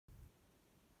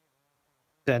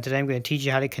and today I'm going to teach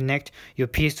you how to connect your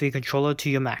PS3 controller to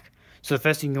your Mac. So the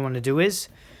first thing you want to do is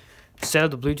set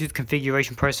up the Bluetooth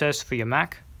configuration process for your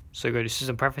Mac. So go to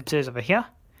System Preferences over here.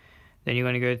 Then you're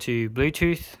going to go to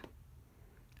Bluetooth,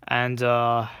 and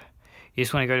you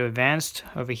just want to go to Advanced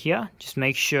over here. Just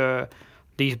make sure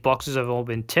these boxes have all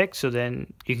been ticked, so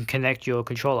then you can connect your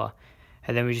controller.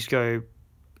 And then we just go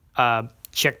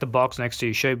check the box next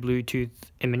to Show Bluetooth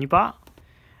in menu bar,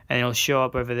 and it'll show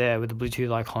up over there with the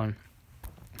Bluetooth icon.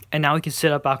 And now we can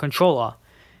set up our controller.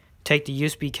 Take the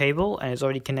USB cable, and it's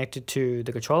already connected to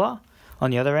the controller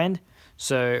on the other end.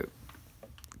 So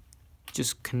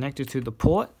just connect it to the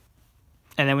port.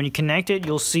 And then when you connect it,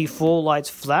 you'll see 4 lights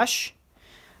flash.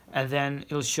 And then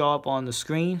it'll show up on the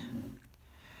screen.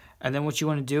 And then what you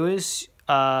want to do is,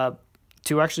 to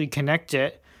actually connect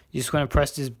it, you just want to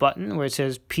press this button where it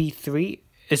says P3.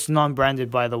 It's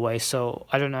non-branded, by the way, so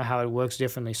I don't know how it works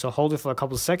differently. So hold it for a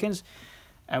couple of seconds.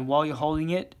 And while you're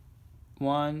holding it,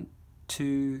 1,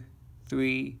 2,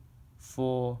 3,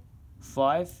 4,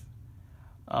 5.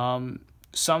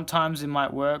 Sometimes it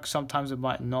might work, sometimes it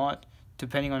might not,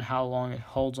 depending on how long it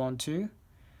holds on to.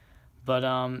 But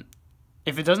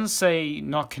if it doesn't say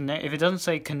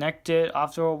connected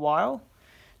after a while,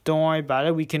 don't worry about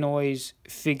it. We can always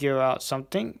figure out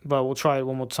something, but we'll try it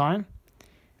one more time.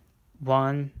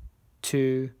 1,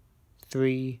 2,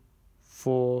 3,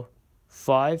 4,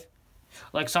 5.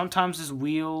 Like sometimes this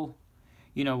wheel,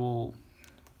 will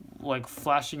like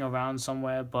flashing around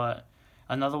somewhere, but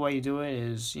another way you do it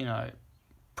is,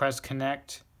 press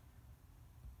connect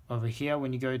over here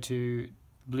when you go to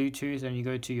Bluetooth and you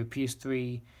go to your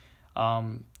PS3,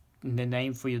 the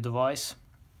name for your device.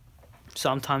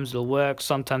 Sometimes it'll work,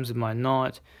 sometimes it might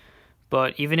not.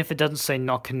 But even if it doesn't say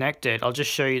not connected, I'll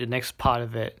just show you the next part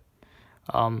of it.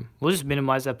 We'll just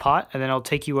minimize that part, and then I'll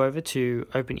take you over to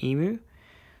OpenEmu,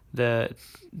 the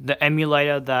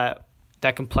emulator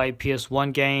that can play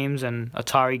PS1 games and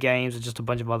Atari games and just a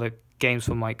bunch of other games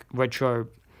from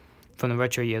the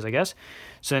retro years, I guess.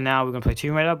 So now we're going to play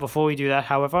Tomb Raider. Before we do that,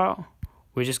 however,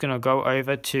 we're just going to go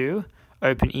over to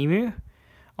OpenEmu.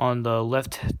 On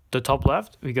the top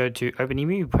left, we go to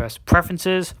OpenEmu, you press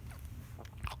Preferences.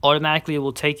 Automatically, it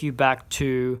will take you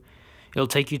it'll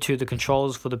take you to the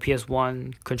controls for the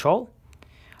PS1 control.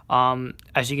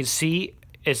 As you can see,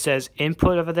 it says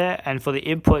input over there, and for the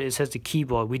input, it says the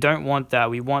keyboard. We don't want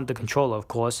that. We want the controller, of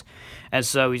course. And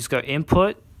so we just go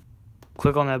input,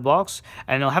 click on that box,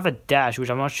 and it'll have a dash,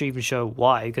 which I'm not even sure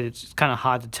why, because it's kind of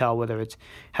hard to tell whether it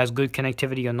has good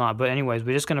connectivity or not. But anyways,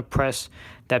 we're just going to press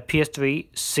that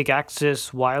PS3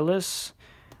 6-axis wireless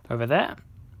over there.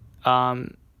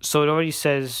 So it already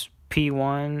says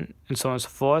P1 and so on and so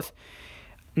forth.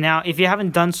 Now, if you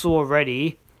haven't done so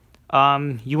already,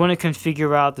 you want to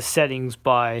configure out the settings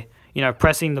by,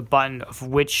 pressing the button of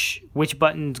which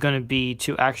button is going to be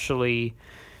to actually.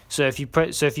 So if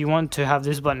you want to have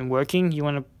this button working, if you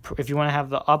want to have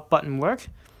the up button work,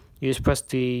 you just press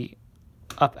the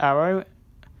up arrow,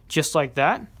 just like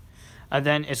that, and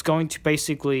then it's going to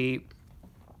basically.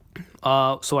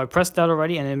 So I pressed that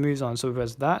already, and it moves on. So we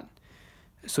press that.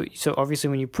 So obviously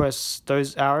when you press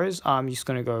those arrows, you're just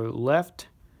gonna go left,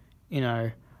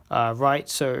 right.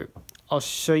 So I'll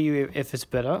show you if it's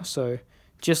better. So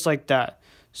just like that.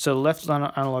 So left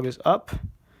analog is up,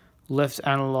 left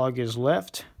analog is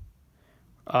left.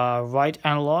 Right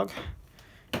analog,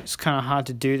 it's kind of hard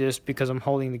to do this because I'm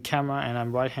holding the camera and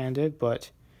I'm right-handed, but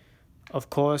of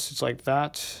course it's like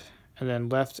that. And then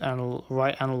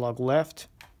right analog left,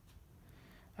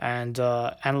 and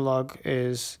analog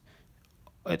it's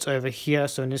over here,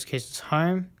 so in this case it's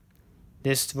home.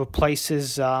 This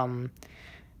replaces the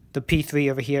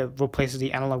P3 over here, replaces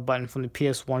the analog button from the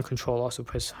PS1 controller, so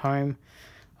press home,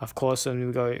 of course, and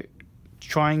we go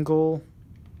triangle,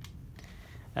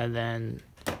 and then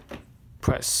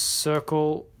press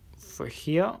circle for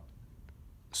here,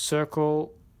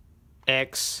 circle,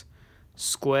 X,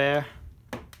 square,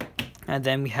 and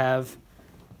then we have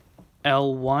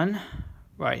L1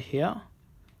 right here.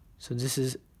 So this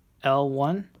is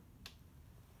L1.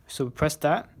 So we press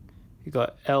that. We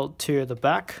got L2 at the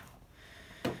back,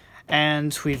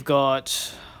 and we've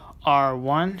got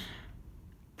R1.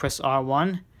 Press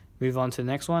R1. Move on to the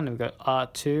next one. And we've got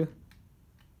R2.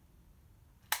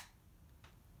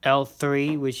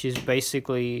 L3, which is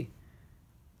basically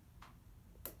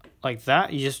like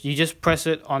that. You just press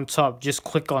it on top. Just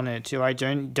click on it, right?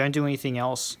 Don't do anything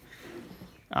else,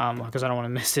 because I don't want to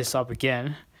mess this up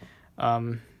again.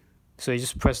 So you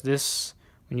just press this.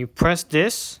 When you press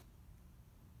this,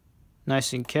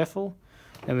 nice and careful.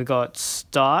 Then we got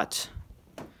start.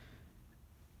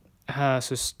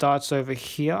 So start's over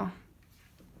here.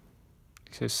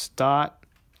 So start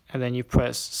and then you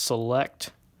press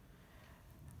select.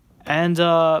 And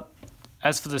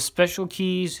as for the special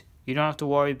keys, you don't have to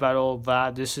worry about all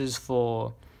that. This is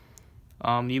for,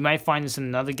 you may find this in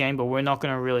another game, but we're not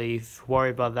going to really worry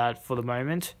about that for the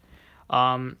moment.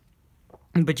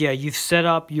 But yeah,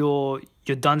 you're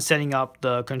done setting up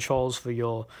the controls for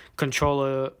your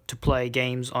controller to play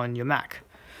games on your Mac.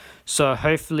 So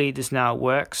hopefully this now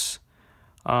works.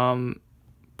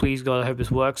 Please God, I hope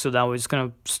this works. So now we're just going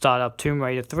to start up Tomb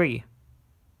Raider 3.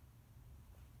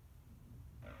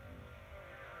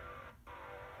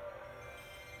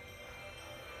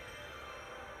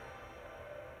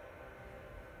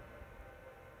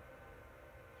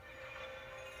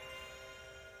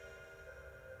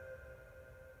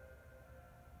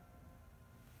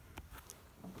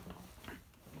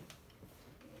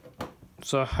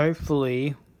 So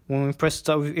hopefully when we press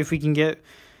start, if we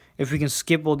can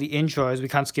skip all the intros, we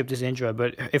can't skip this intro,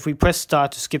 but if we press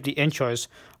start to skip the intros,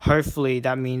 hopefully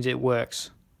that means it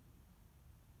works.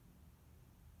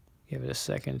 Give it a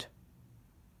second.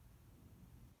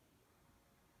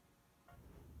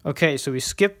 Okay, so we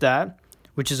skipped that,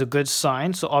 which is a good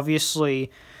sign. So obviously,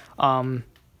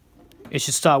 it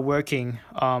should start working.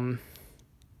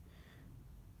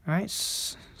 Alright,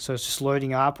 so it's just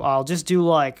loading up. I'll just do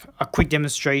like a quick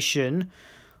demonstration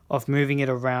of moving it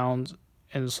around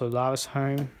in the Solaris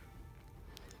home.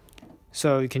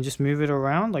 So you can just move it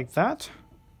around like that.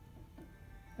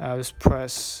 I'll just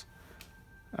press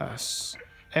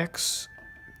X,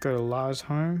 go to Lara's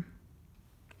home.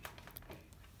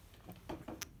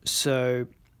 So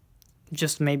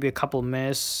just maybe a couple of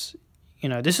minutes. You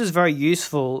know, this is very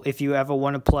useful if you ever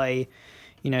want to play,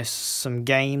 you know, some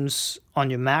games on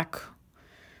your Mac.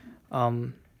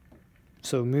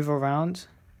 So move around.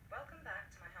 Welcome back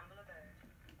to my humble abode.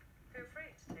 Feel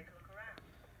free to take a look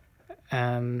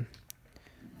around.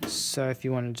 So if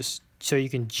you want to just, so you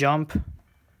can jump.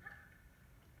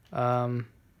 So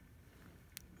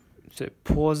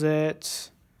pause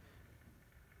it.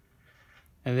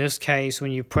 In this case,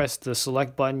 when you press the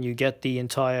select button, you get the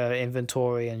entire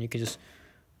inventory and you can just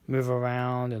move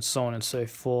around and so on and so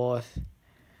forth.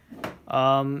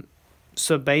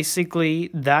 So basically,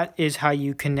 that is how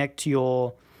you connect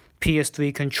your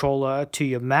PS3 controller to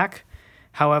your Mac.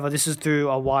 However, this is through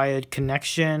a wired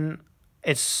connection.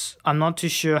 I'm not too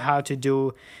sure how to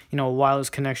do, you know, a wireless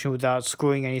connection without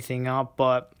screwing anything up,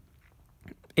 but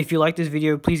if you like this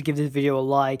video, please give this video a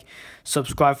like,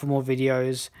 subscribe for more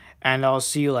videos, and I'll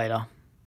see you later.